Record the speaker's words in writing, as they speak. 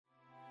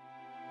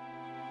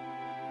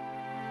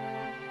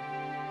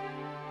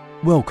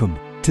Welcome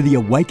to the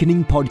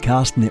Awakening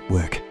Podcast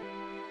Network.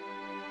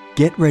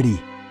 Get ready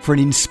for an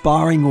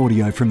inspiring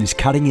audio from this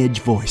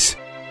cutting-edge voice.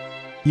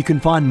 You can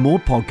find more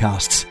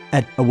podcasts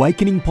at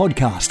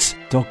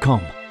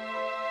awakeningpodcasts.com.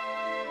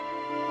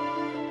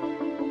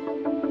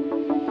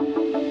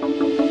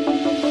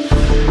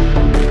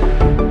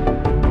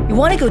 You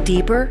want to go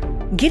deeper?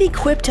 Get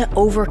equipped to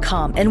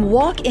overcome and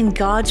walk in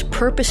God's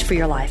purpose for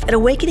your life at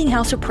Awakening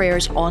House of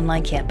Prayer's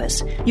online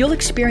campus. You'll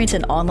experience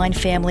an online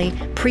family,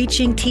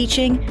 preaching,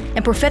 teaching,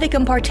 and prophetic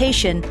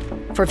impartation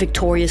for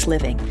victorious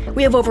living.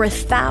 We have over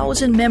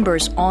 1,000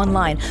 members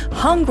online,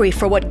 hungry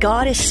for what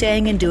God is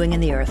saying and doing in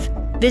the earth.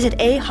 Visit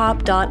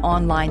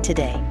ahop.online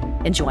today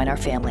and join our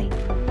family.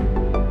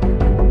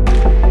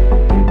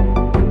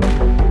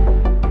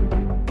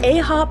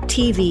 AHOP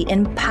TV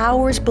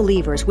empowers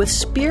believers with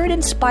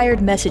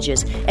Spirit-inspired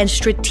messages and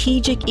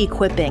strategic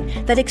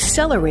equipping that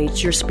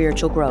accelerates your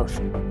spiritual growth.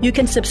 You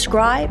can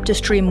subscribe to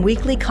stream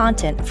weekly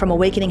content from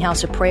Awakening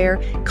House of Prayer,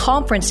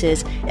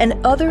 conferences, and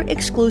other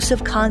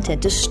exclusive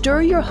content to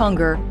stir your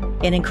hunger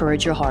and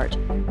encourage your heart.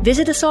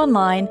 Visit us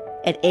online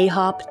at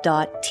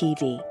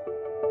ahop.tv.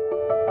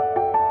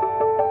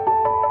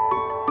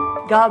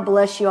 God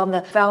bless you. I'm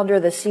the founder,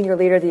 the senior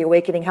leader of the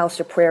Awakening House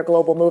of Prayer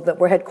Global Movement.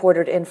 We're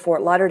headquartered in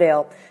Fort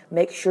Lauderdale.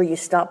 Make sure you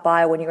stop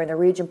by when you're in the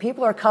region.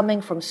 People are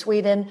coming from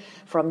Sweden,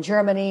 from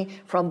Germany,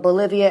 from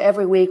Bolivia.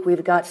 Every week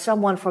we've got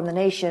someone from the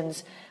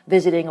nations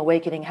visiting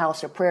Awakening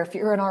House of Prayer. If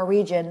you're in our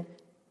region,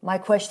 my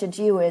question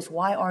to you is,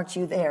 why aren't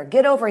you there?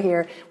 Get over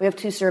here. We have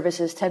two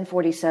services,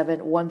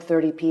 10:47,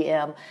 1:30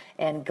 p.m.,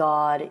 and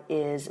God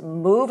is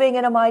moving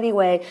in a mighty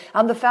way.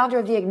 I'm the founder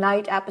of the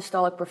Ignite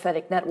Apostolic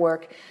Prophetic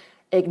Network.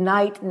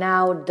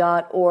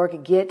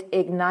 IgniteNow.org. Get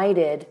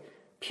ignited.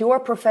 Pure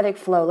prophetic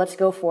flow. Let's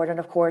go for it. And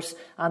of course,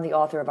 I'm the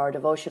author of our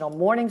devotional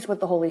Mornings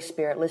with the Holy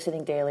Spirit,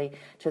 listening daily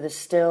to the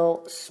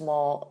still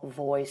small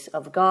voice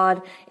of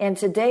God. And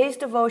today's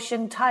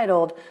devotion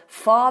titled,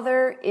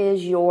 Father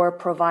is Your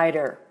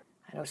Provider.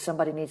 I know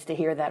somebody needs to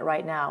hear that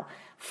right now.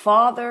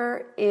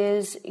 Father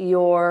is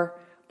your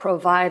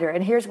provider.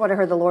 And here's what I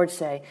heard the Lord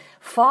say.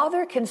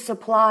 Father can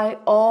supply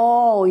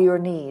all your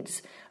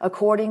needs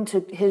according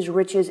to his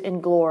riches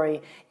in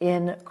glory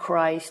in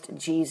Christ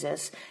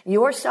Jesus.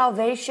 Your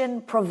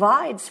salvation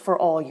provides for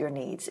all your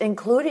needs,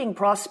 including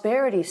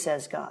prosperity,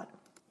 says God.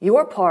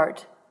 Your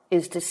part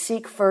is to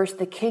seek first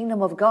the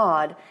kingdom of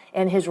God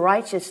and his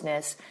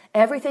righteousness.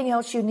 Everything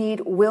else you need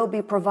will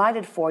be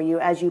provided for you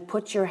as you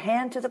put your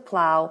hand to the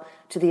plow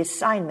to the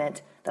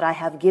assignment that I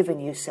have given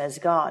you, says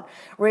God.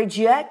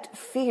 Reject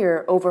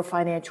fear over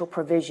financial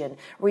provision.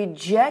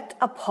 Reject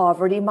a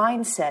poverty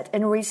mindset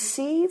and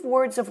receive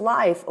words of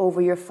life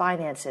over your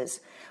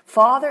finances.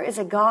 Father is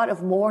a God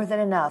of more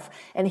than enough,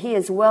 and he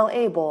is well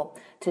able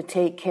to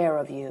take care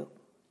of you.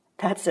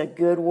 That's a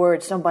good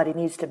word. Somebody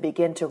needs to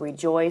begin to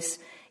rejoice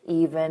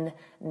even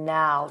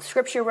now.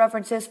 Scripture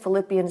references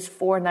Philippians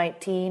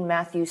 4:19,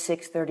 Matthew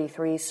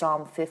 6:33,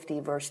 Psalm 50,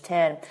 verse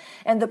 10.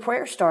 And the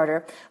prayer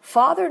starter,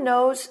 Father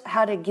knows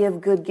how to give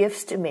good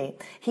gifts to me.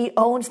 He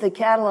owns the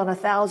cattle on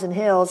 1,000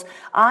 hills.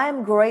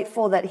 I'm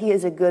grateful that he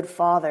is a good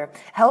father.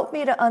 Help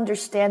me to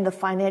understand the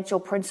financial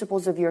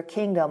principles of your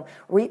kingdom,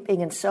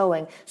 reaping and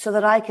sowing, so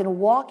that I can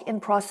walk in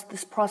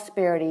this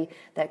prosperity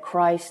that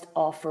Christ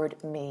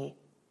offered me.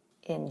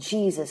 In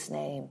Jesus'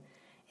 name,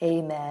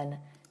 amen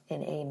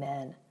and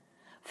amen.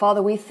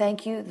 Father, we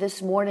thank you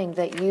this morning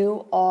that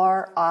you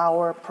are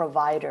our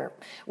provider.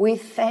 We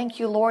thank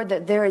you, Lord,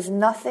 that there is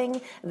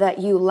nothing that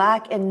you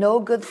lack and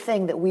no good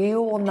thing that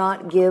you will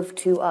not give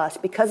to us.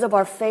 Because of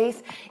our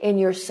faith in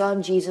your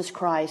Son, Jesus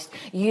Christ,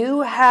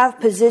 you have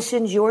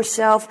positioned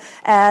yourself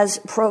as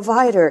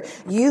provider.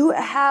 You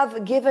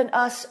have given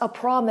us a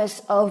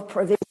promise of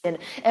provision.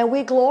 And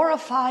we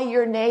glorify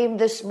your name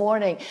this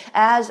morning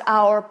as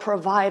our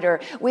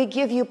provider. We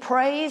give you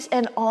praise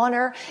and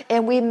honor,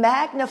 and we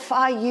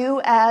magnify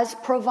you as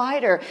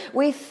provider.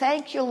 We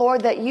thank you,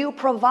 Lord, that you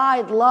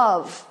provide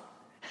love.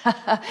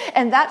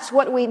 And that's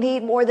what we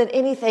need more than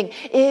anything,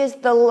 is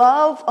the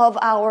love of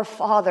our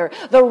Father,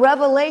 the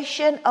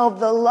revelation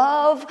of the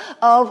love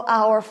of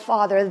our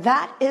Father.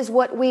 That is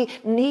what we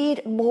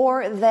need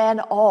more than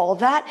all.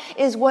 That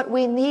is what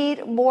we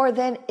need more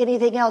than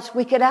anything else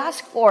we could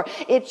ask for.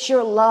 It's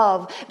your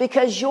love,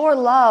 because your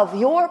love,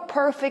 your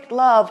perfect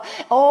love,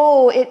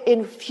 it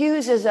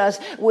infuses us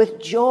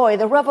with joy.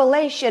 The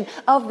revelation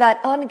of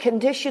that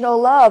unconditional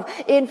love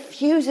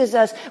infuses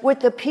us with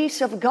the peace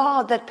of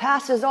God that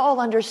passes all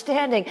understanding.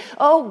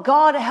 Oh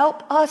God,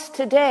 help us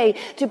today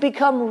to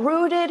become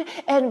rooted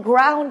and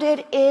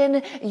grounded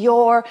in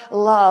your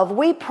love.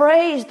 We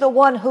praise the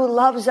one who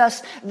loves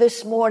us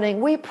this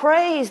morning. We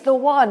praise the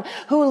one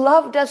who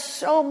loved us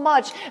so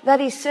much that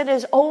he sent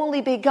his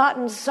only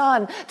begotten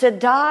Son to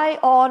die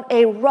on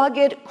a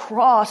rugged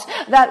cross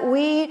that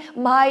we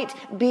might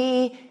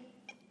be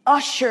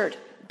ushered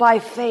by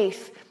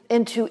faith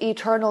into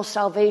eternal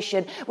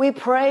salvation. We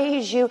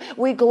praise you.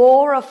 We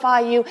glorify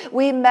you.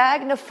 We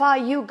magnify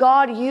you,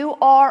 God. You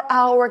are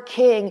our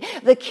King,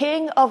 the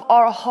King of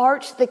our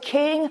hearts, the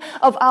King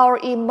of our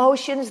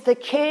emotions, the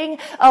King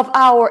of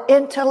our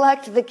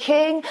intellect, the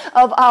King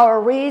of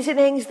our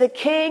reasonings, the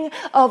King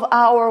of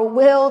our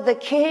will, the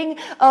King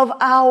of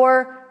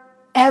our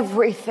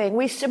everything.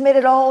 We submit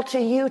it all to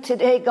you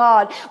today,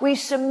 God. We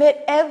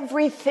submit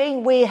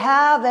everything we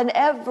have and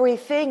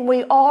everything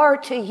we are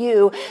to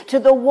you, to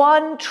the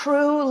one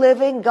true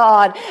living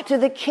God, to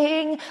the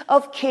King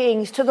of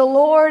Kings, to the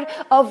Lord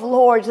of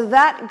Lords,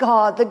 that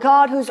God, the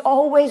God who's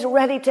always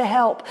ready to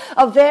help,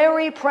 a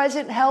very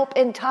present help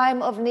in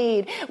time of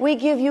need. We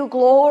give you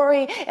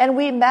glory and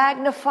we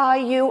magnify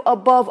you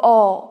above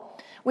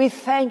all. We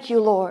thank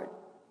you, Lord.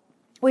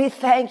 We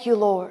thank you,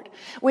 Lord.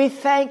 We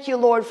thank you,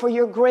 Lord, for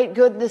your great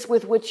goodness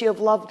with which you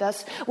have loved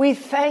us. We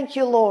thank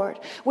you, Lord.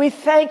 We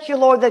thank you,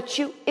 Lord, that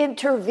you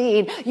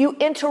intervene. You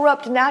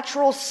interrupt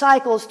natural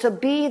cycles to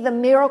be the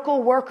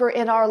miracle worker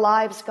in our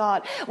lives,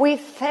 God. We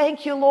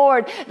thank you,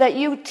 Lord, that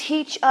you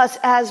teach us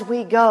as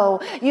we go.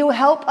 You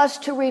help us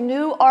to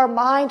renew our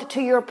mind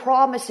to your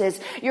promises,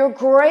 your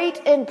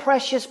great and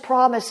precious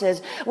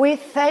promises. We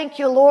thank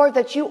you, Lord,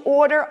 that you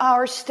order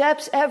our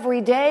steps every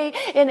day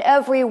in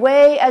every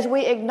way as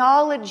we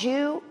acknowledge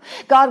you.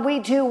 God, we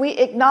do. We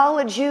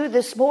acknowledge you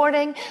this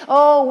morning.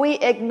 Oh, we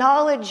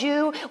acknowledge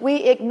you.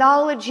 We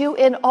acknowledge you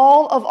in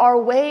all of our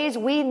ways.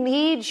 We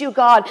need you,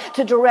 God,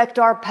 to direct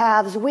our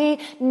paths. We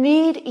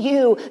need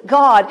you,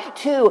 God,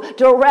 to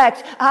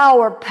direct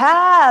our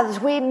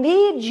paths. We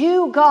need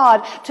you,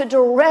 God, to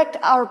direct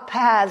our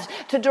paths,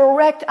 to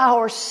direct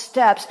our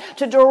steps,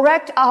 to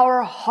direct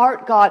our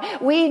heart, God.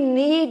 We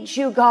need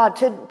you, God,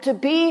 to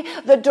be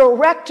the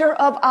director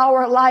of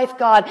our life,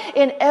 God,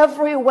 in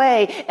every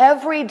way,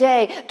 every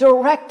day,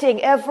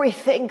 directing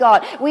everything,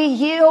 God. We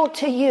yield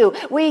to you.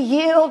 We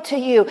yield to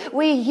you.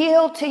 We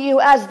yield to you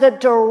as the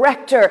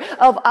director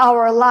of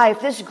our life.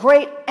 This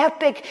great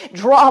epic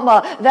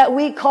drama that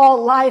we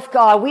call life,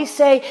 God. We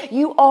say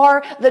you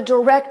are the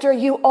director.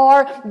 You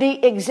are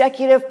the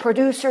executive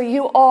producer.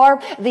 You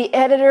are the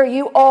editor.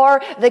 You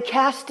are the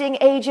casting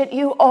agent.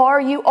 You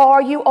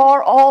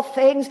are all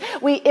things.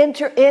 We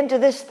enter into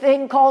this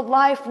thing called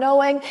life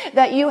knowing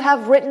that you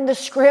have written the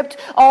script.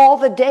 All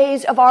the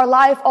days of our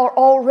life are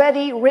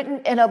already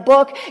written in a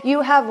book.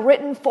 You have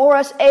written for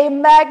us a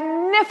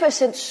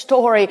magnificent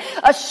story,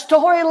 a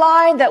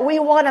storyline that we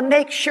want to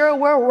make sure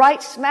we're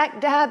right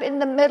smack dab in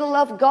the middle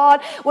of.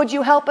 God, would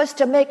you help us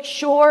to make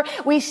sure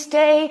we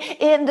stay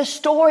in the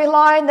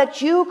storyline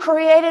that you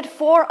created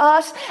for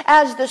us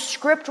as the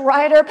script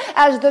writer,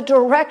 as the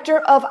director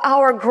of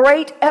our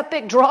great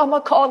epic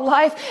drama called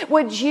life?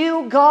 Would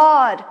you,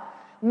 God,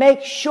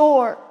 make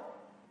sure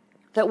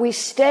that we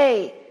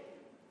stay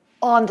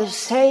on the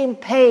same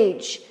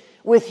page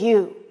with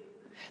you,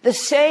 the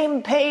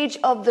same page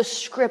of the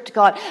script,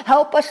 God.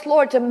 Help us,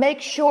 Lord, to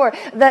make sure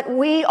that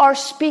we are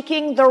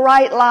speaking the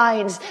right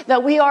lines,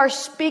 that we are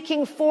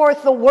speaking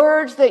forth the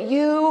words that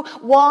you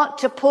want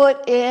to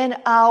put in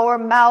our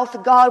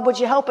mouth. God, would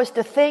you help us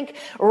to think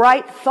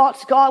right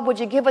thoughts, God? Would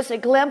you give us a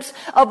glimpse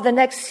of the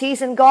next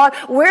season, God?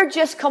 We're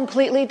just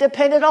completely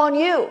dependent on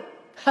you.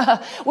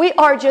 We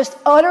are just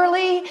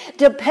utterly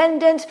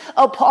dependent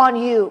upon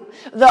you,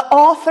 the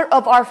author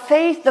of our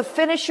faith, the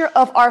finisher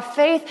of our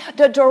faith,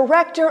 the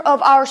director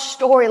of our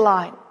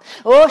storyline.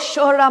 And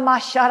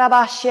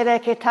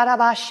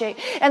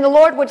the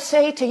Lord would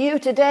say to you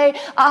today,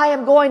 I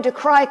am going to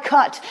cry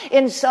cut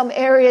in some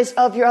areas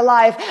of your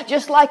life.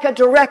 Just like a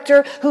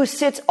director who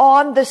sits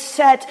on the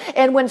set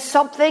and when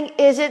something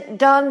isn't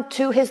done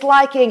to his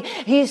liking,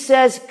 he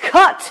says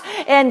cut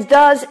and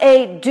does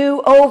a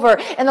do-over.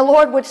 And the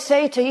Lord would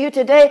say to you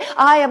today,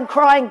 I am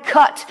crying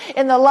cut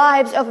in the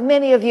lives of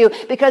many of you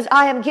because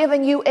I am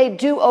giving you a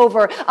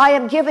do-over. I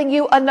am giving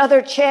you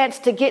another chance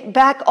to get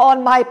back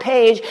on my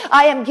page.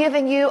 I am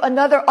giving you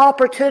another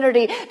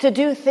opportunity to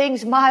do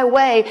things my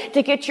way,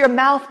 to get your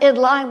mouth in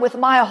line with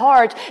my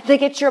heart, to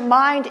get your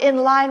mind in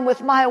line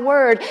with my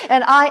word.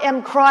 And I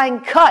am crying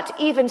cut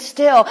even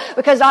still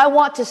because I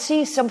want to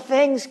see some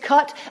things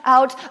cut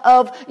out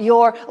of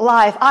your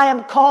life. I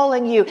am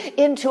calling you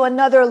into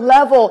another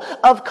level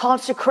of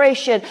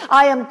consecration.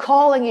 I am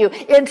calling you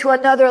into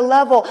another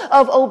level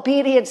of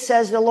obedience,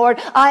 says the Lord.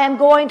 I am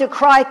going to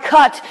cry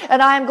cut, and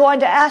I am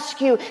going to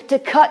ask you to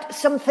cut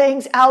some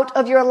things out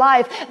of your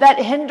life that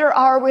hinder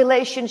our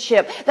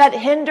relationship, that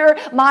hinder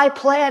my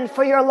plan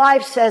for your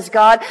life, says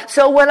God.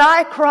 So when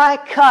I cry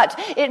cut,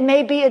 it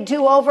may be a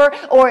do-over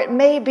or it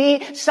may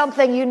be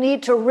something you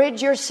need to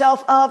rid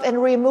yourself of and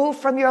remove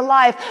from your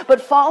life. But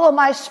follow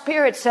my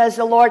spirit, says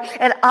the Lord,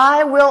 and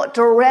I will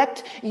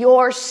direct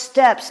your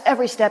steps.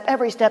 Every step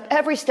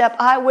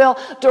I will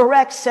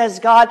direct, says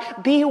God.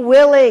 Be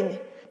willing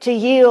to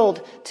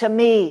yield to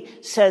me,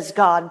 says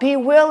God. Be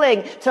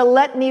willing to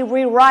let me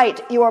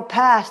rewrite your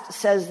past,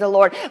 says the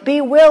Lord. Be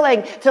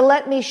willing to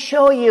let me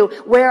show you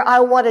where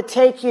I want to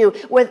take you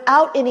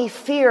without any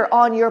fear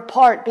on your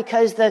part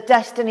because the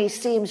destiny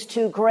seems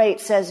too great,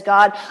 says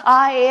God.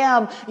 I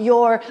am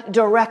your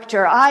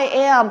director. I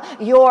am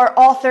your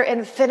author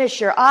and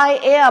finisher. I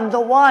am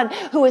the one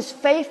who is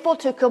faithful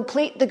to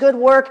complete the good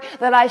work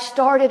that I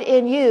started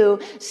in you,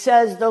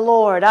 says the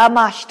Lord.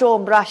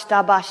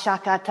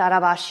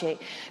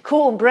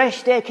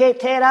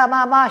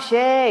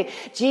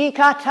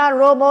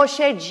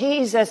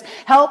 Jesus,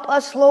 help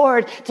us,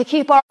 Lord, to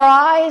keep our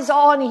eyes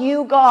on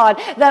you,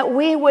 God, that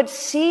we would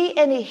see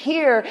and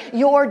hear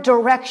your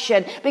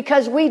direction,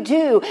 because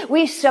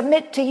we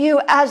submit to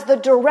you as the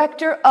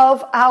director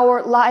of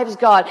our lives,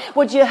 God.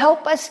 Would you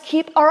help us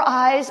keep our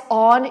eyes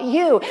on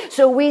you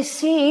so we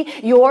see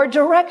your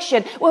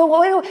direction? We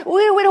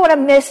don't want to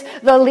miss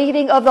the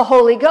leading of the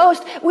Holy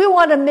Ghost. We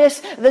want to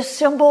miss the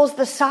symbols,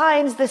 the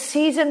signs, the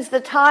seasons, the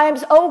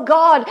times. Oh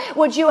God,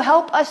 would you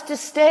help us to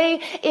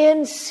stay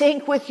in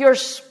sync with your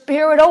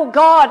Spirit? Oh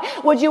God,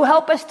 would you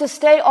help us to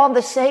stay on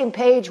the same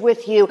page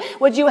with you?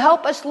 Would you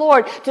help us,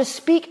 Lord, to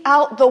speak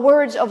out the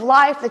words of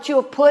life that you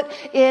have put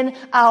in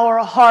our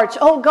hearts?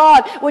 Oh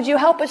God, would you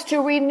help us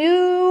to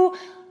renew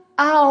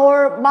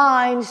our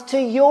minds to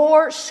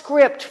your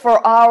script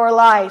for our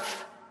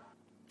life?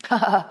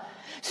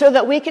 So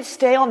that we could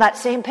stay on that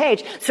same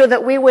page, so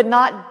that we would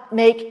not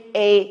make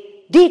a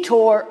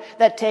detour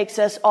that takes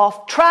us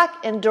off track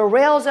and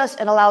derails us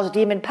and allows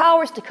demon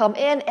powers to come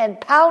in and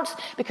pounce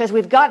because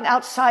we've gotten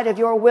outside of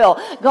your will.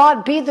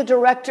 God, be the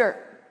director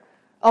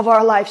of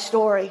our life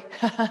story.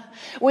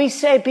 We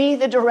say, be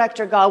the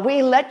director, God.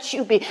 We let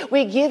you be.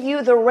 We give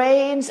you the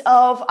reins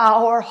of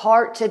our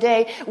heart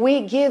today.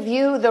 We give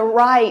you the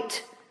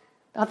right.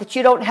 Not that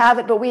you don't have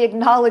it, but we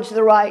acknowledge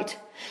the right.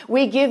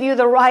 We give you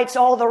the rights,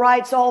 all the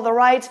rights, all the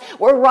rights.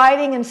 We're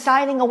writing and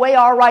signing away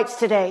our rights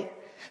today.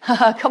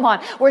 Come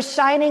on. We're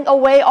signing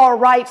away our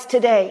rights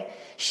today.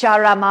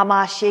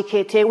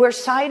 We're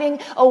signing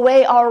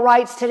away our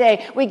rights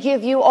today. We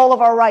give you all of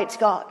our rights,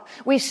 God.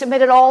 We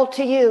submit it all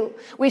to you.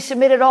 We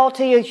submit it all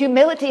to you.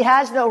 Humility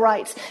has no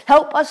rights.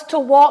 Help us to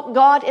walk,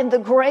 God, in the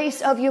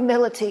grace of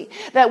humility,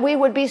 that we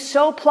would be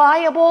so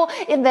pliable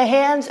in the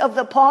hands of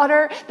the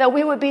potter, that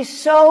we would be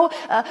so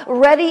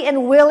ready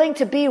and willing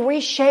to be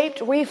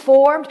reshaped,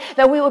 reformed,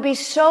 that we would be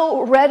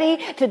so ready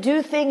to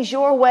do things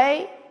your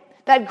way.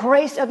 That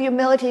grace of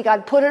humility,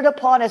 God, put it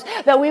upon us,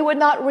 that we would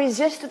not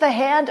resist the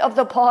hand of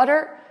the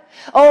potter.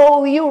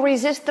 Oh, you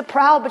resist the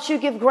proud, but you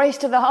give grace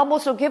to the humble.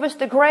 So give us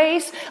the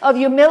grace of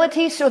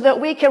humility so that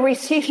we can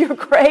receive your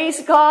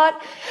grace, God.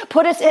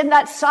 Put us in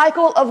that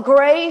cycle of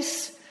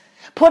grace.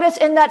 Put us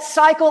in that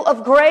cycle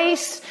of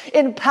grace.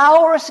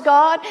 Empower us,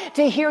 God,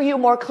 to hear you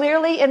more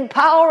clearly.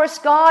 Empower us,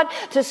 God,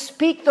 to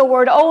speak the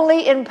word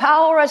only.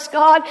 Empower us,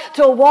 God,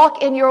 to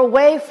walk in your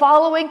way,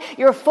 following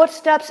your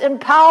footsteps.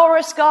 Empower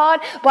us,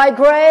 God, by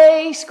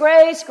grace,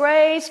 grace,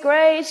 grace,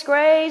 grace,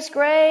 grace,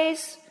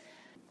 grace.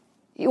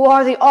 You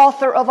are the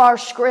author of our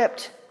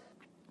script.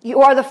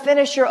 You are the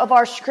finisher of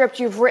our script.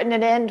 You've written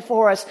an end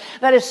for us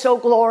that is so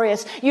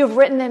glorious. You've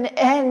written an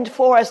end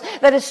for us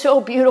that is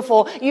so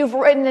beautiful. You've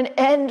written an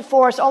end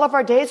for us. All of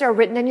our days are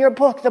written in your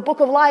book, the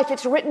book of life.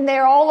 It's written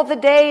there, all of the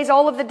days,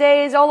 all of the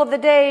days, all of the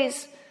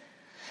days.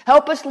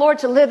 Help us, Lord,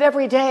 to live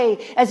every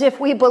day as if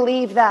we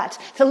believe that.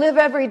 To live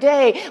every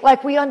day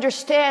like we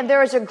understand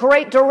there is a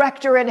great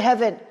director in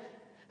heaven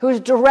who's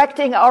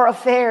directing our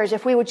affairs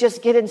if we would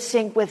just get in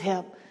sync with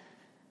him.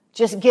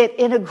 Just get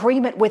in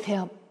agreement with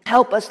him.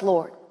 Help us,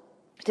 Lord,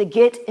 to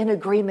get in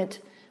agreement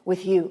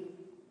with you.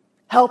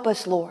 Help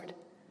us, Lord,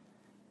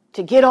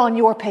 to get on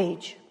your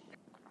page.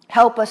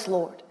 Help us,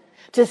 Lord,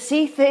 to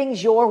see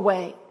things your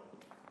way.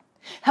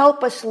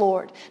 Help us,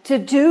 Lord, to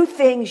do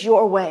things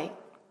your way.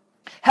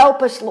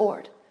 Help us,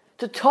 Lord,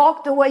 to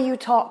talk the way you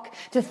talk,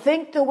 to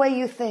think the way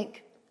you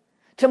think,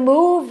 to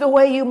move the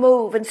way you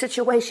move in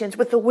situations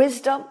with the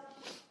wisdom,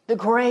 the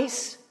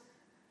grace,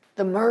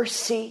 the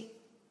mercy.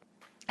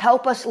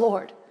 Help us,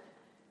 Lord.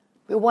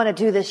 We want to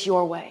do this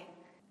your way.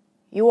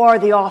 You are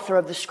the author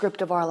of the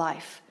script of our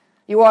life.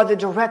 You are the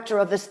director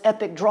of this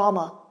epic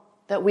drama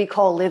that we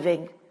call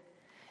living.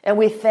 And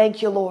we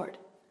thank you, Lord,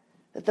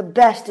 that the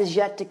best is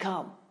yet to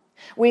come.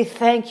 We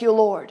thank you,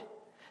 Lord,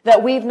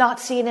 that we've not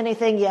seen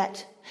anything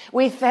yet.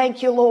 We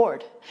thank you,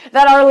 Lord,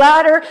 that our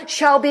latter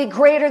shall be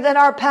greater than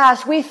our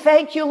past. We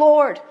thank you,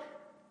 Lord,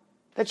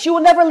 that you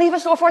will never leave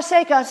us or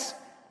forsake us,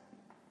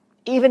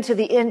 even to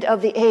the end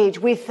of the age.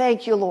 We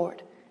thank you,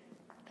 Lord,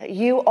 that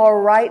you are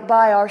right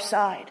by our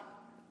side.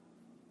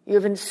 You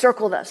have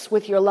encircled us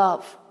with your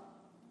love,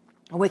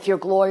 with your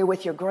glory,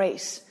 with your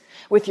grace,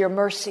 with your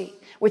mercy,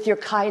 with your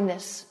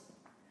kindness.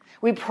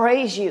 We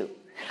praise you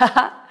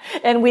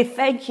and we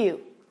thank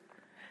you.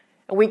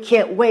 And we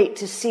can't wait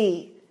to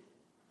see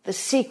the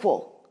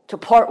sequel to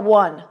part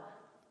 1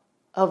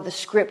 of the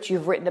script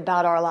you've written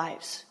about our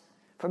lives.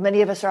 For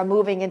many of us are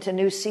moving into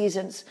new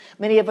seasons.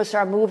 Many of us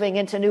are moving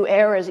into new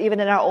eras, even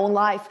in our own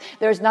life.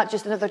 There's not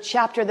just another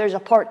chapter, there's a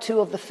part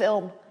 2 of the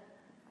film.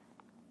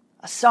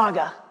 a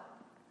saga.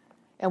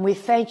 And we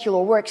thank you,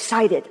 Lord. We're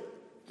excited.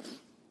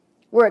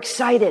 We're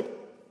excited.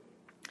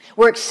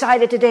 We're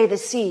excited today to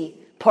see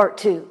part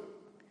 2.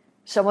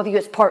 Some of you,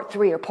 it's part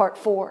 3 or part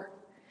 4.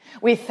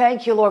 We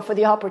thank you, Lord, for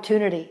the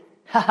opportunity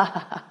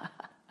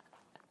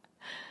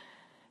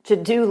to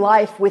do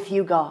life with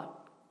you, God.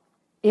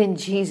 In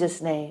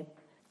Jesus' name,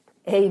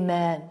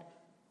 amen.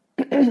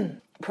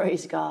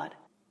 Praise God.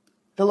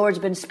 The Lord's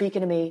been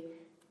speaking to me,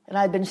 and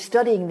I've been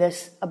studying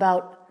this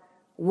about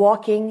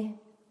walking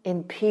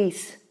in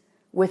peace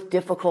with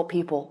difficult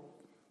people.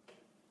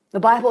 The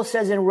Bible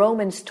says in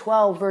Romans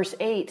 12, verse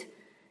 8,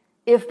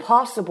 if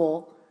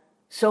possible,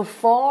 so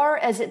far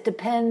as it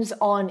depends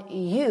on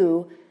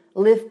you,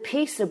 live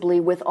peaceably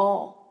with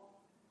all.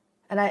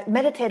 And I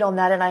meditate on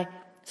that and I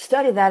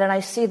study that and I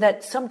see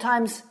that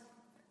sometimes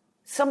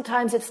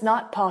it's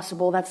not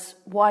possible. That's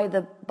why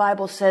the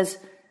Bible says,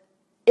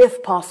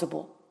 if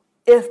possible.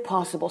 If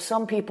possible.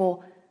 Some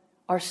people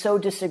are so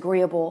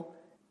disagreeable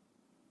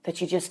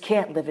that you just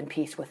can't live in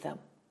peace with them.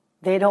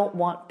 They don't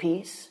want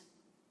peace.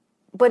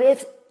 But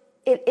if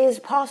it is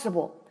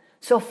possible,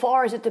 so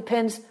far as it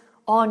depends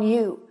on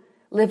you,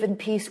 live in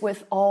peace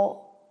with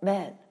all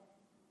men.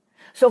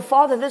 So,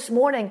 Father, this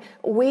morning,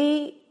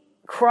 we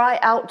cry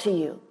out to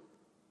you,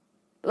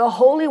 the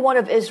Holy One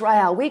of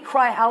Israel. We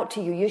cry out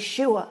to you,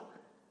 Yeshua.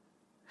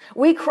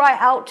 We cry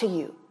out to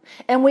you,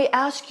 and we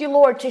ask you,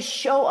 Lord, to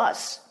show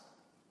us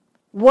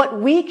what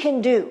we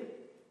can do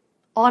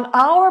on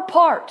our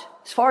part,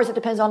 as far as it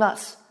depends on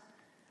us,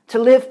 to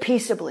live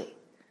peaceably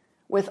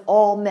with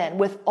all men,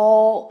 with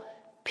all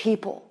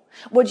people.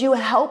 Would you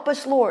help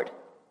us, Lord,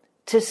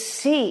 to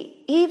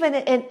see, even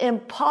in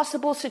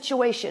impossible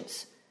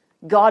situations,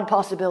 God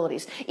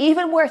possibilities,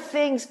 even where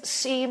things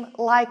seem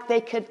like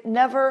they could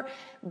never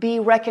be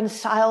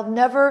reconciled,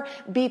 never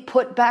be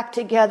put back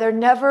together,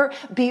 never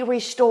be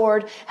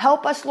restored.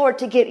 Help us, Lord,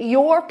 to get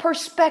your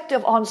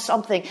perspective on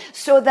something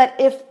so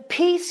that if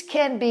peace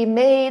can be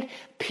made,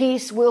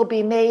 peace will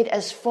be made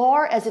as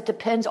far as it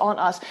depends on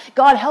us.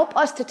 God, help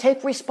us to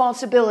take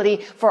responsibility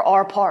for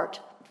our part.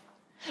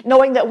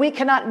 Knowing that we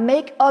cannot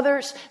make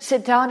others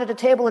sit down at a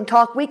table and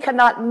talk. We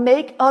cannot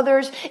make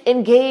others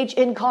engage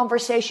in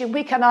conversation.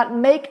 We cannot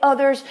make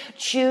others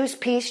choose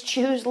peace,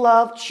 choose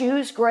love,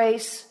 choose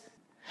grace.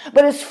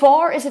 But as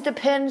far as it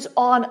depends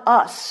on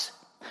us,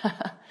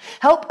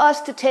 help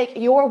us to take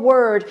your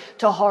word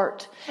to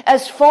heart.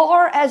 As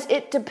far as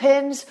it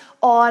depends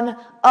on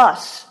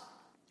us,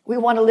 we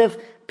want to live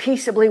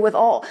peaceably with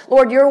all.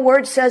 Lord, your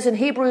word says in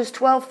Hebrews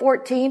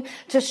 12:14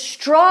 to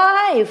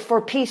strive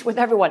for peace with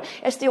everyone.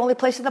 It's the only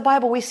place in the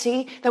Bible we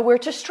see that we're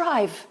to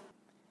strive.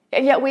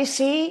 And yet we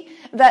see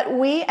that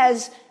we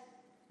as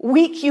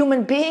weak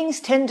human beings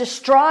tend to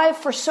strive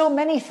for so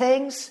many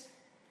things.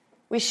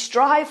 We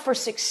strive for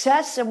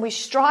success and we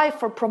strive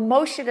for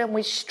promotion and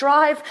we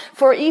strive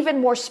for even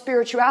more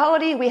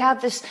spirituality. We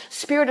have this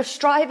spirit of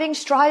striving.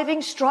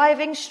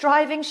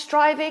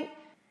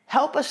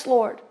 Help us,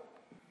 Lord,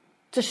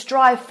 to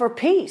strive for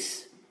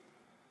peace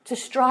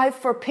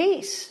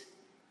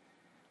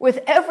with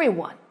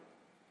everyone,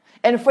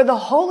 and for the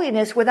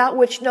holiness without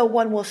which no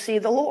one will see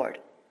the Lord.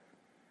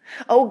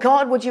 Oh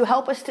God, would you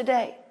help us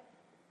today?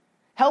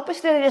 Help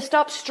us today to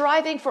stop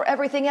striving for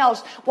everything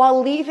else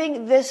while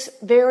leaving this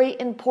very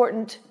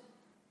important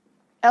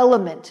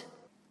element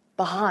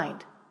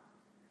behind.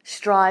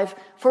 Strive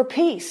for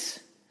peace.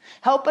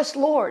 Help us,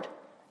 Lord,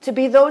 to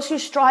be those who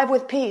strive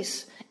with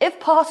peace, if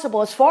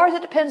possible, as far as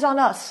it depends on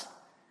us,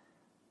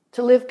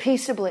 to live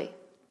peaceably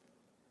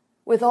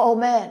with all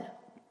men.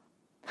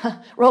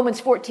 Romans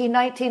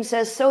 14:19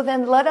 says, so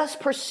then let us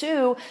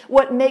pursue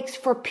what makes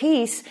for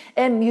peace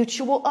and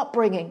mutual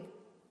upbuilding.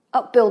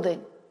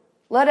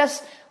 Let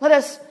us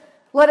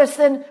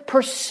then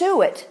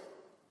pursue it.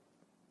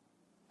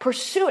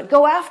 Pursue it.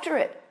 Go after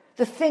it.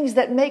 The things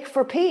that make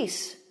for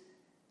peace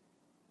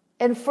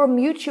and for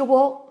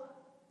mutual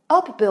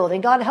upbuilding.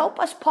 God, help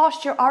us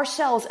posture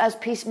ourselves as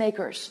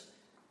peacemakers,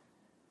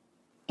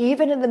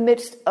 even in the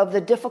midst of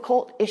the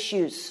difficult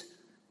issues,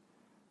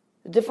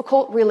 the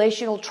difficult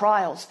relational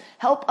trials.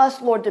 Help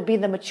us, Lord, to be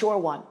the mature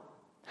one.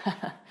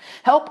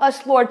 Help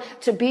us, Lord,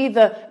 to be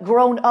the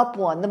grown-up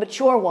one, the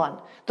mature one,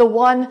 the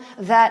one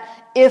that,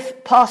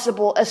 if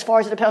possible, as far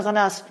as it depends on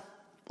us,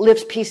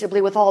 lives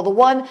peaceably with all, the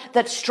one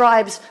that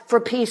strives for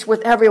peace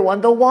with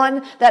everyone, the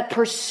one that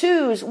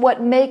pursues what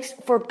makes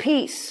for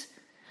peace,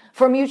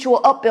 for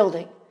mutual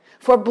upbuilding.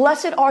 For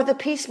blessed are the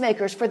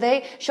peacemakers, for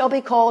they shall be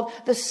called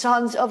the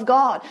sons of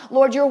God.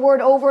 Lord, your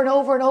word over and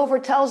over and over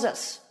tells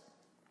us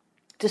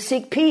to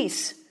seek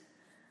peace.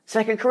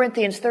 2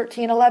 Corinthians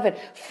 13:11.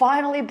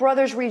 Finally,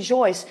 brothers,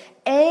 rejoice.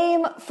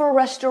 Aim for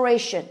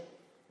restoration.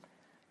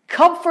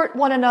 Comfort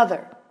one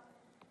another.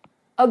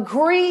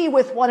 Agree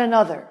with one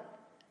another.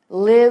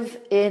 Live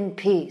in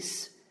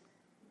peace.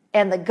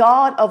 And the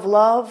God of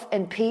love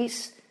and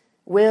peace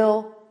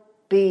will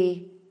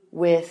be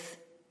with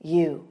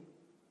you.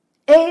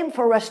 Aim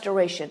for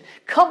restoration.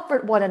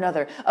 Comfort one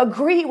another.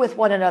 Agree with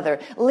one another.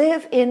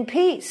 Live in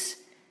peace.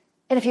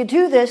 And if you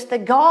do this, the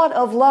God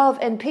of love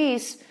and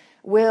peace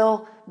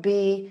will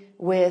be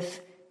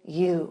with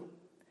you.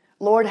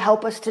 Lord,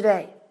 help us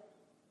today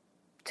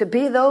to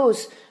be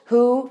those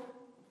who,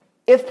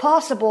 if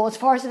possible, as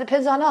far as it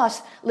depends on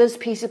us, lives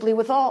peaceably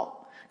with all.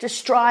 To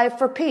strive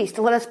for peace,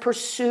 to let us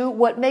pursue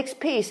what makes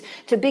peace,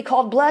 to be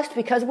called blessed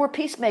because we're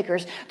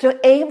peacemakers, to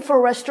aim for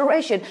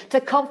restoration,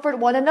 to comfort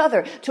one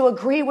another, to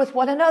agree with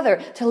one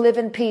another, to live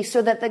in peace,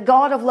 so that the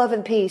God of love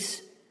and peace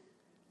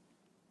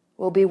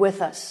will be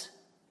with us.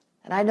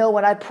 And I know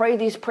when I pray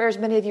these prayers,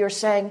 many of you are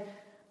saying,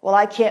 well,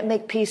 I can't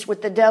make peace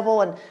with the devil,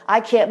 and I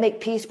can't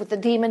make peace with the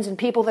demons and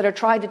people that are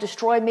trying to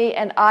destroy me.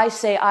 And I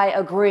say, I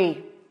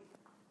agree.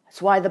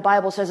 That's why the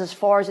Bible says, as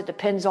far as it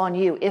depends on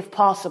you, if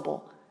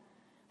possible.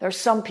 There are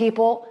some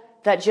people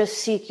that just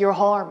seek your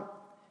harm.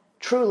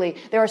 Truly,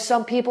 there are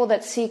some people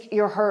that seek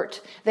your hurt.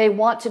 They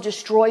want to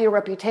destroy your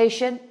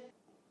reputation.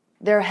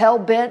 They're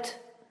hell-bent,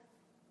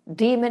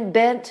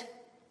 demon-bent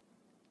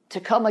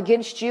to come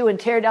against you and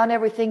tear down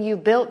everything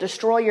you've built,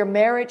 destroy your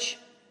marriage,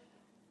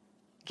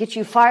 get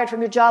you fired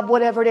from your job,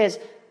 whatever it is.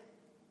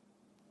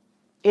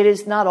 It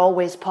is not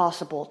always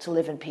possible to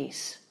live in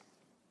peace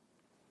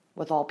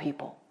with all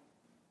people.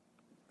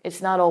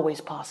 It's not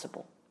always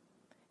possible.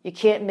 You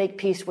can't make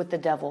peace with the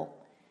devil.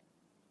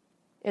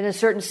 And in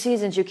certain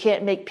seasons, you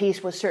can't make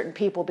peace with certain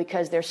people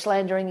because they're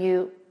slandering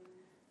you,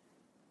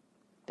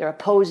 they're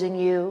opposing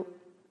you,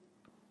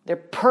 they're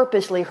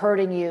purposely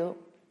hurting you,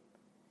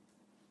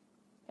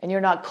 and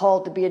you're not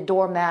called to be a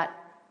doormat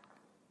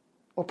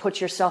or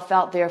put yourself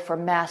out there for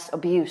mass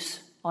abuse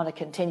on a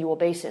continual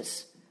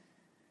basis.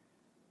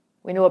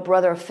 We know a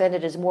brother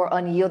offended is more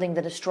unyielding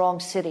than a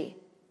strong city.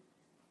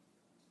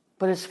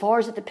 But as far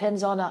as it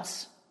depends on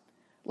us,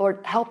 Lord,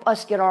 help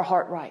us get our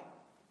heart right.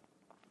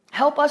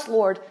 Help us,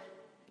 Lord,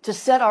 to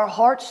set our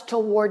hearts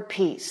toward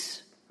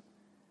peace.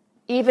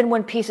 Even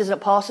when peace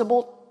isn't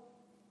possible,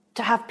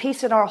 to have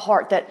peace in our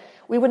heart, that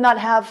we would not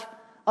have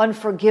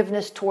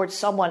unforgiveness towards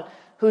someone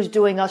who's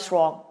doing us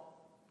wrong.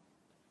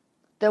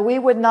 That we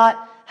would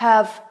not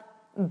have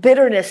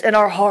bitterness in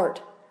our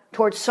heart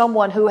towards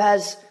someone who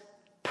has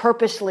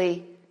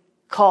purposely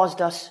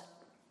caused us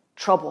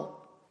trouble.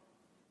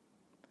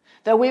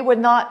 That we would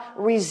not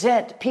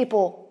resent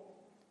people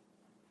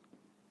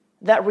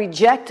that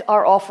reject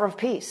our offer of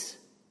peace.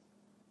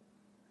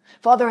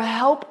 Father,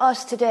 help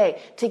us today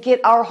to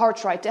get our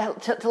hearts right,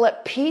 to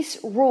let peace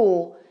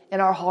rule in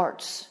our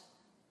hearts.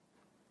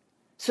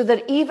 So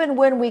that even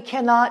when we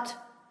cannot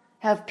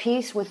have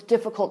peace with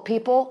difficult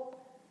people,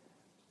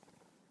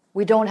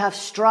 we don't have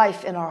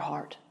strife in our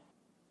heart,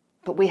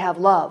 but we have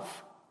love.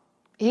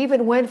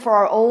 Even when for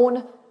our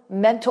own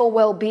mental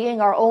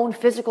well-being, our own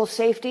physical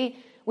safety,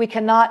 we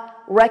cannot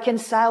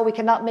reconcile, we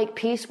cannot make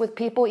peace with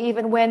people,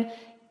 even when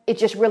it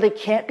just really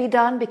can't be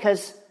done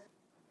because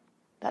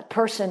that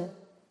person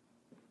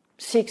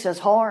seeks us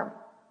harm.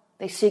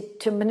 They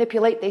seek to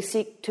manipulate, they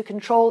seek to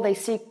control, they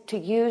seek to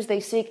use, they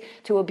seek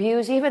to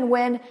abuse, even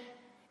when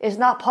it's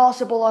not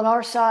possible on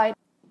our side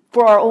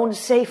for our own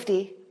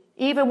safety,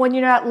 even when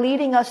you're not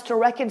leading us to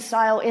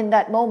reconcile in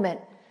that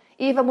moment,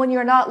 even when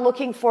you're not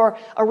looking for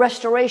a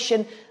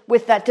restoration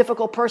with that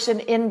difficult person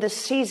in this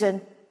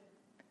season.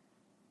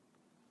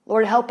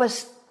 Lord, help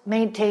us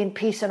maintain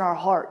peace in our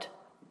heart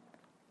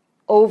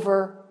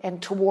over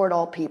and toward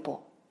all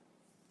people.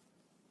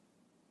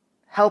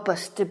 Help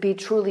us to be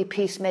truly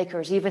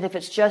peacemakers, even if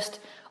it's just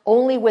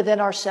only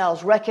within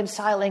ourselves,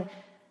 reconciling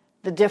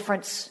the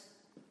difference,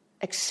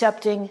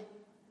 accepting,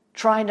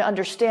 trying to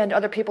understand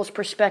other people's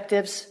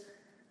perspectives,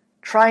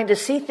 trying to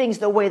see things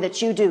the way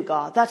that you do,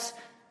 God. That's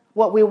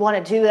what we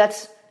want to do.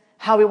 That's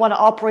how we want to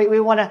operate. We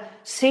want to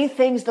see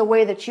things the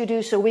way that you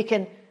do so we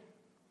can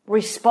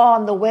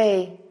respond the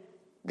way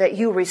that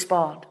you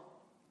respond.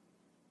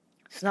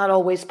 It's not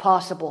always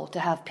possible to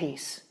have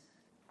peace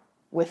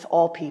with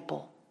all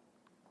people.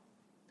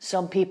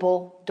 Some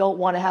people don't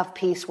want to have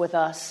peace with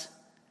us.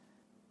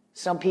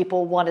 Some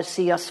people want to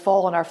see us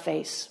fall on our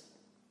face.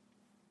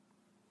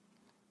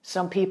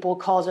 Some people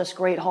cause us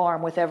great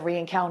harm with every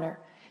encounter.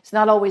 It's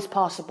not always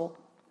possible.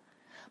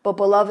 But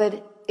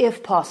beloved,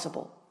 if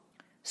possible,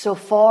 so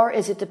far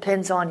as it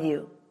depends on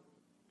you,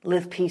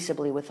 live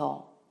peaceably with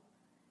all.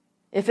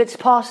 If it's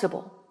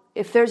possible,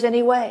 if there's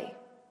any way,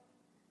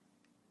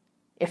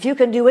 if you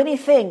can do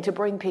anything to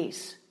bring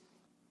peace,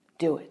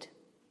 do it.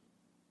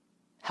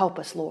 Help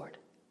us, Lord,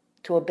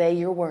 to obey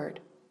your word.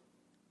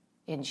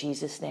 In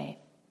Jesus' name,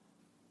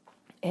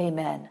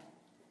 amen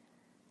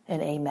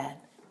and amen.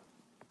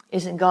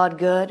 Isn't God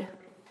good?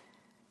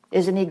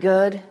 Isn't he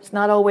good? It's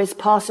not always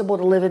possible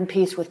to live in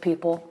peace with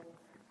people.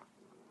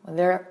 When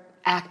they're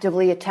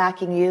actively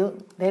attacking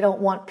you, they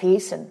don't want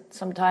peace, and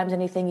sometimes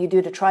anything you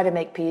do to try to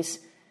make peace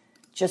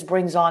just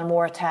brings on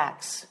more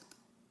attacks.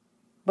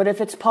 But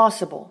if it's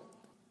possible,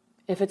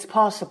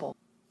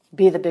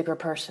 be the bigger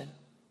person.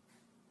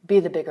 Be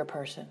the bigger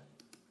person.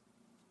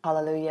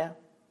 Hallelujah.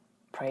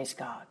 Praise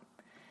God.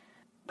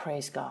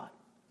 Praise God.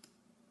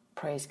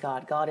 Praise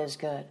God. God is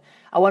good.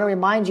 I want to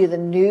remind you the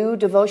new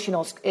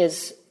devotional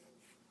is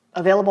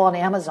available on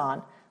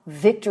Amazon,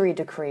 Victory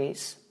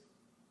Decrees.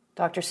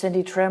 Dr.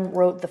 Cindy Trimm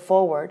wrote the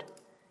foreword,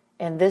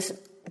 and this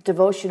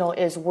devotional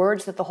is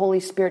words that the Holy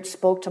Spirit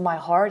spoke to my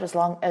heart,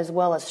 as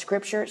well as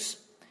scriptures,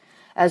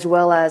 as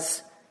well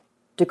as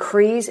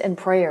decrees and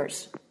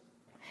prayers.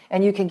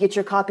 And you can get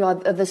your copy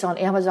of this on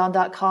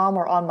Amazon.com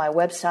or on my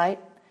website,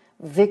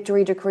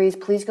 Victory Decrees.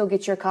 Please go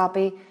get your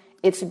copy.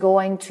 It's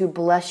going to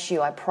bless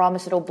you. I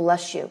promise it'll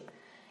bless you.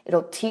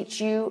 It'll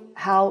teach you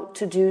how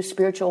to do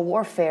spiritual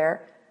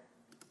warfare,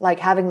 like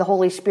having the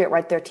Holy Spirit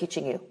right there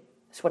teaching you.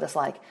 That's what it's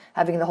like.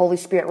 Having the Holy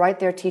Spirit right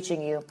there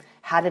teaching you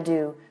how to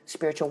do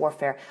spiritual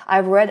warfare.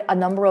 I've read a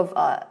number of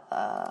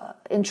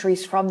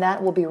entries from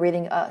that. We'll be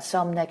reading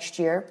some next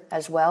year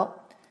as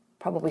well,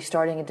 probably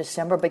starting in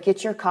December. But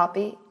get your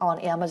copy on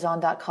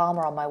Amazon.com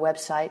or on my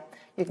website.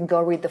 You can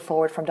go read the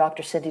forward from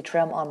Dr. Cindy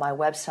Trimm on my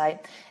website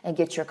and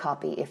get your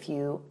copy if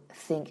you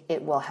think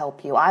it will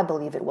help you. I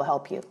believe it will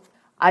help you.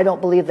 I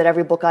don't believe that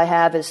every book I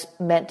have is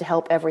meant to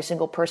help every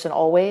single person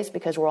always,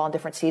 because we're all in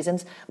different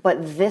seasons.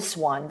 But this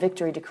one,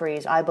 Victory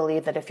Decrees, I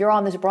believe that if you're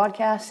on this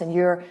broadcast and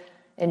you're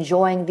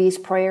enjoying these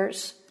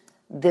prayers,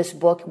 this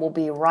book will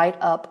be right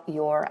up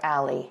your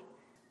alley.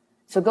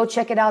 So go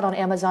check it out on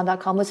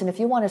Amazon.com. Listen, if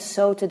you want to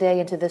sow today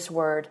into this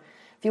word,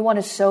 if you want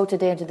to sow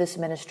today into this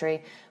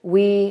ministry,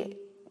 we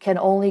can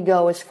only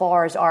go as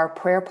far as our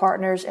prayer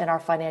partners and our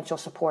financial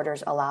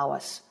supporters allow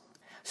us.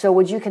 So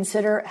would you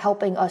consider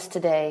helping us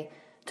today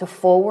to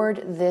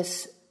forward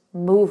this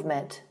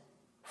movement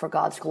for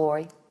God's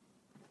glory?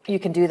 You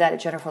can do that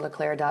at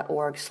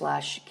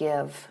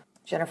jenniferleclaire.org/give.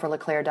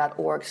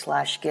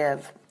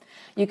 jenniferleclaire.org/give.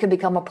 You can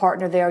become a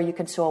partner there. You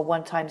can sow a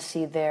one-time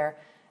seed there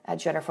at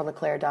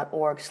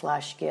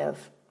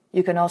jenniferleclaire.org/give.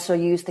 You can also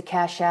use the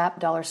Cash App,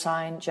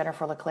 $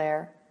 Jennifer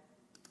LeClaire.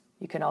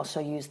 You can also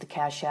use the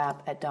Cash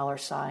App at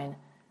 $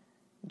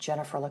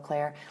 Jennifer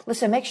LeClaire.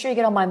 Listen, make sure you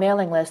get on my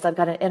mailing list. I've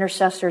got an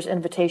Intercessors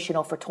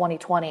Invitational for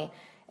 2020.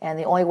 And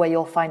the only way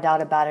you'll find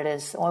out about it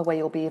is, the only way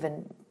you'll be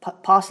even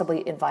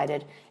possibly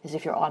invited is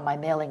if you're on my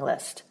mailing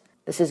list.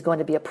 This is going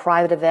to be a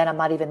private event. I'm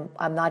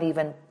not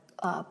even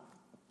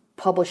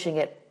publishing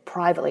it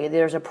privately.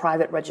 There's a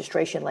private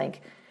registration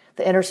link.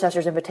 The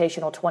Intercessors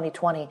Invitational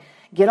 2020.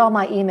 Get on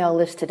my email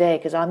list today,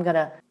 because I'm going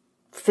to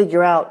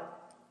figure out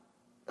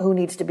who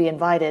needs to be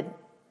invited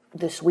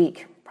this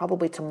week,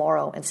 probably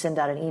tomorrow, and send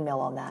out an email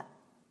on that.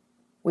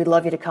 We'd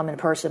love you to come in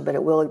person, but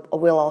it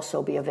will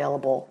also be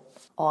available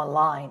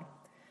online.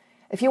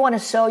 If you want to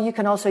sow, you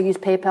can also use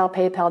PayPal,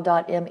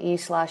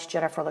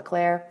 paypal.me/Jennifer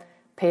LeClaire,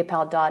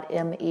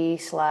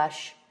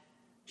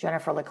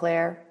 paypal.me/Jennifer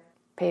LeClaire,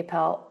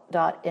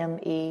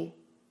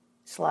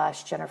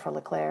 paypal.me/Jennifer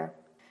LeClaire.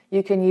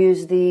 You can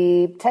use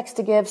the text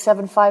to give,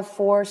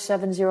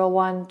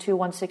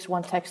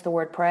 754-701-2161, text the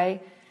word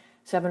pray.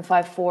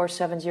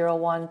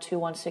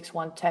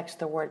 754-701-2161, text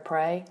the word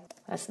pray.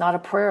 That's not a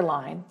prayer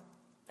line.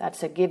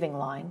 That's a giving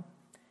line.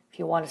 If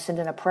you want to send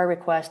in a prayer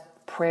request,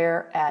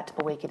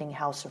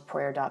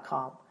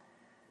 prayer@awakeninghouseofprayer.com.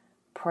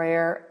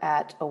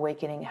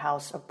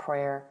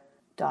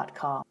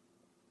 prayer@awakeninghouseofprayer.com.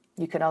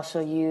 You can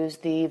also use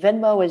the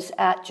Venmo is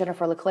at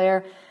Jennifer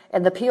LeClaire,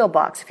 and the P.O.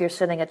 Box, if you're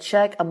sending a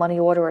check, a money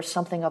order, or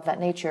something of that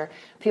nature,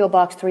 P.O.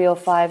 Box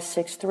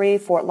 30563,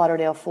 Fort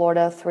Lauderdale,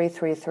 Florida,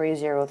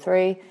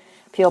 33303.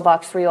 P.O.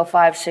 Box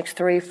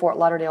 30563, Fort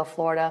Lauderdale,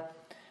 Florida,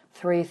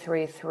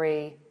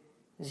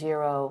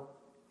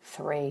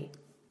 33303.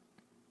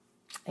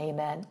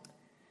 Amen.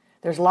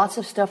 There's lots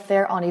of stuff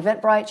there on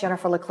Eventbrite,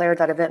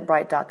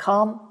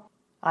 jenniferleclaire.eventbrite.com.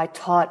 I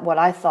taught what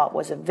I thought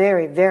was a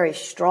very, very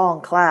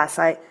strong class.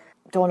 I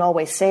don't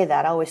always say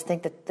that. I always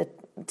think that the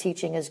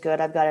teaching is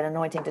good. I've got an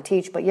anointing to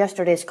teach. But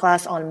yesterday's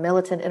class on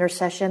militant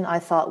intercession, I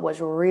thought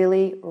was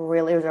really,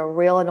 really, there was a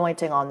real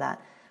anointing on that.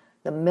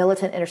 The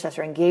militant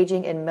intercessor,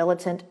 engaging in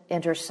militant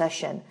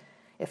intercession.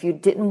 If you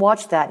didn't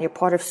watch that, and you're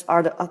part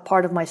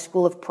of my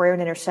School of Prayer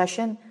and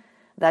Intercession,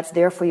 that's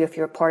there for you. If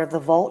you're part of the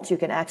vault, you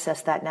can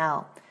access that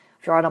now.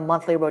 If you're on a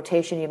monthly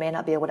rotation, you may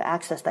not be able to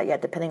access that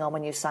yet, depending on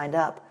when you signed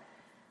up.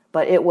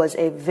 But it was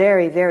a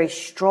very, very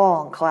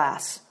strong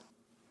class.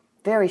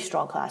 Very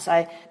strong class.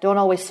 I don't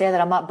always say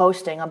that. I'm not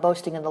boasting. I'm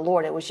boasting in the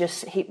Lord. It was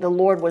just, the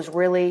Lord was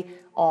really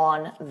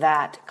on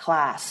that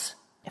class.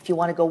 If you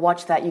want to go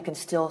watch that, you can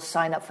still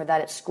sign up for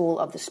that at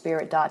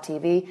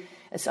schoolofthespirit.tv.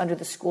 It's under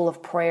the School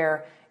of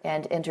Prayer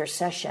and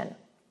Intercession.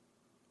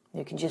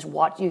 You can just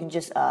watch, you can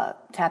just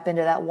tap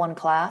into that one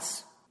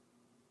class,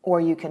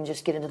 or you can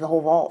just get into the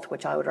whole vault,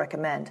 which I would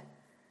recommend.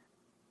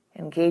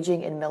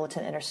 Engaging in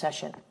militant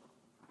intercession.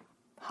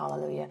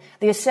 Hallelujah.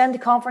 The Ascend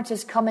Conference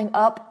is coming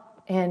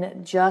up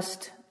in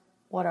just,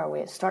 what are we?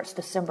 It starts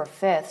December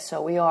 5th,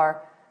 so we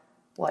are,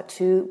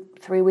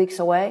 2-3 weeks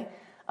away?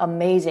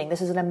 Amazing.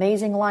 This is an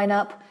amazing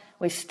lineup.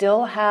 We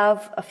still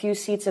have a few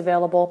seats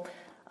available.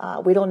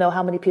 We don't know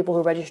how many people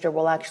who register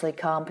will actually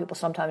come. People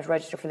sometimes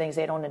register for things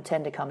they don't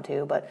intend to come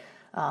to, but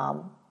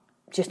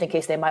just in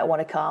case they might want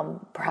to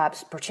come,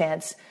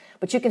 perchance.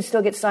 But you can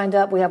still get signed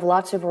up. We have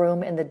lots of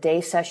room in the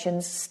day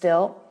sessions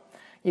still.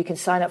 You can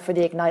sign up for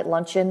the Ignite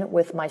Luncheon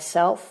with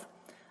myself.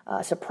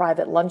 It's a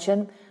private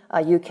luncheon.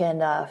 You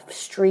can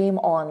stream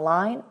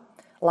online,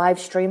 live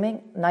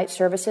streaming, night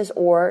services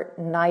or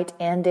night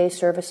and day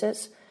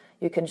services.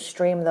 You can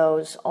stream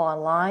those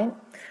online.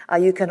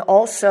 You can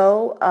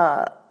also,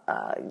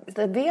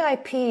 the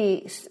VIP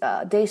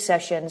day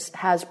sessions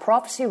has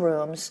prophecy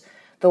rooms,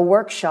 the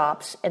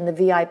workshops, and the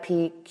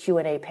VIP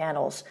Q&A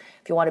panels.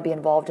 If you want to be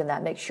involved in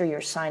that, make sure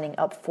you're signing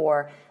up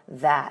for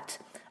that.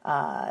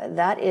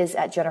 That is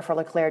at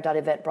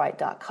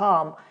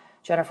jenniferleclaire.eventbrite.com.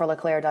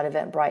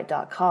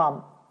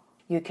 jenniferleclaire.eventbrite.com.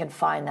 You can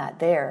find that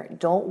there.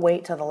 Don't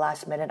wait till the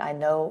last minute. I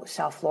know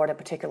South Florida in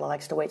particular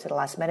likes to wait till the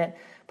last minute.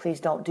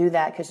 Please don't do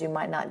that because you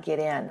might not get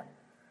in.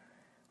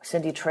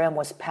 Cindy Trim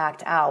was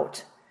packed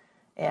out,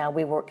 and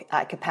we were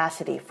at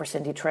capacity for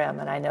Cindy Trim.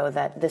 And I know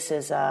that this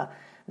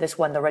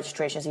one, the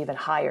registration is even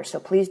higher. So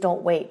please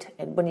don't wait.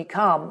 And when you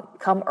come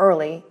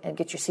early and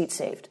get your seat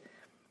saved.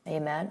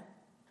 Amen.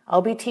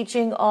 I'll be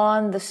teaching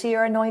on the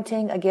seer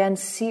anointing. Again,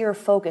 seer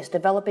focus,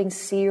 developing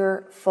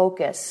seer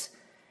focus.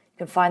 You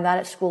can find that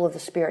at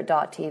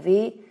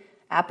schoolofthespirit.tv.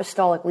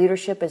 Apostolic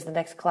leadership is the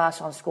next class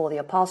on School of the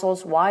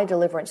Apostles. Why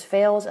deliverance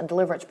fails and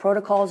deliverance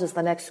protocols is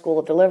the next School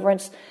of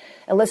Deliverance.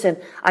 And listen,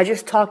 I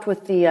just talked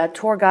with the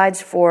tour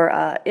guides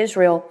for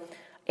Israel,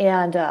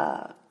 and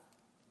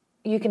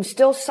you can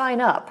still sign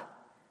up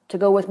to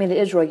go with me to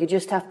Israel. You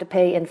just have to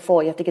pay in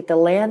full. You have to get the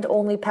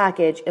land-only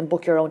package and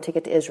book your own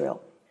ticket to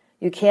Israel.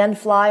 You can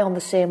fly on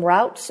the same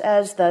routes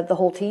as the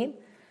whole team.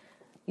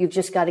 You've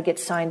just got to get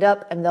signed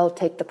up, and they'll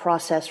take the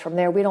process from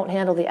there. We don't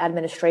handle the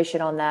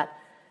administration on that.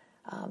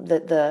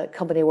 The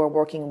company we're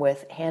working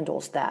with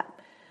handles that.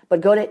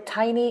 But go to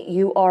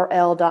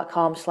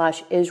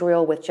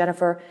tinyurl.com/Israel with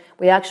Jennifer.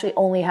 We actually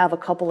only have a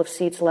couple of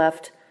seats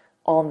left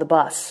on the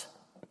bus.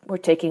 We're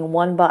taking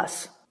one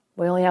bus.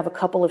 We only have a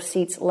couple of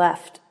seats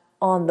left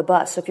on the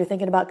bus. So if you're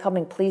thinking about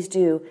coming, please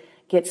do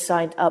get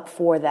signed up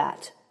for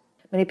that.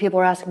 Many people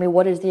are asking me,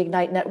 what is the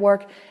Ignite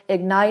Network?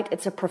 Ignite,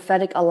 it's a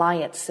prophetic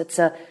alliance. It's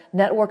a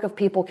network of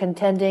people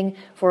contending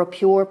for a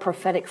pure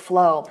prophetic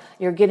flow.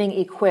 You're getting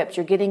equipped.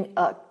 You're getting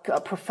a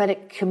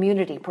prophetic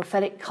community,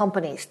 prophetic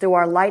companies through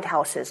our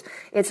lighthouses.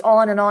 It's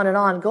on and on and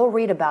on. Go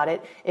read about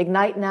it,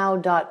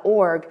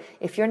 ignitenow.org.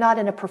 If you're not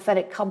in a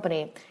prophetic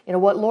company, you know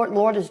what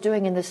Lord is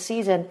doing in this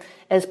season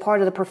as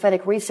part of the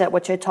prophetic reset,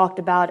 which I talked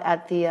about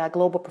at the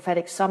Global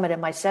Prophetic Summit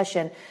in my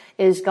session,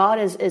 is God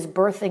is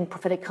birthing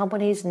prophetic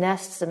companies,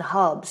 nests, and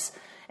hubs.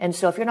 And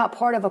so if you're not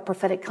part of a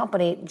prophetic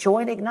company,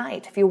 join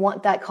Ignite. If you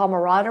want that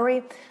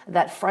camaraderie,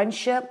 that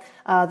friendship,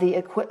 the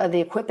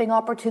equipping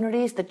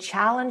opportunities, the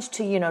challenge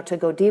to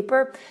go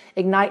deeper,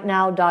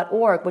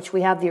 ignitenow.org, which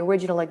we have the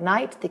original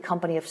Ignite, the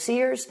Company of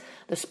Seers,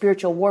 the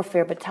Spiritual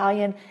Warfare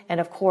Battalion, and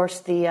of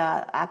course the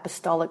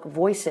Apostolic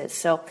Voices.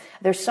 So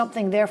there's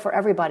something there for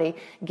everybody.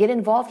 Get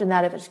involved in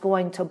that if it's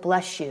going to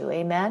bless you.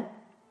 Amen.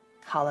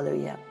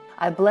 Hallelujah.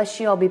 I bless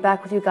you. I'll be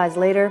back with you guys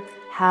later.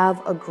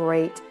 Have a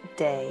great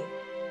day.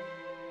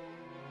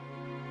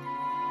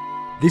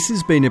 This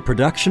has been a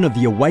production of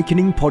the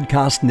Awakening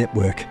Podcast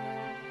Network.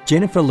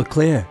 Jennifer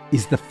LeClaire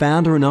is the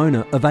founder and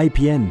owner of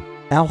APN.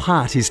 Our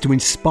heart is to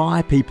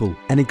inspire people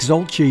and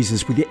exalt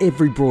Jesus with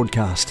every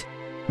broadcast.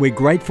 We're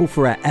grateful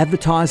for our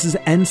advertisers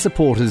and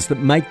supporters that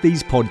make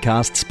these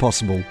podcasts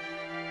possible.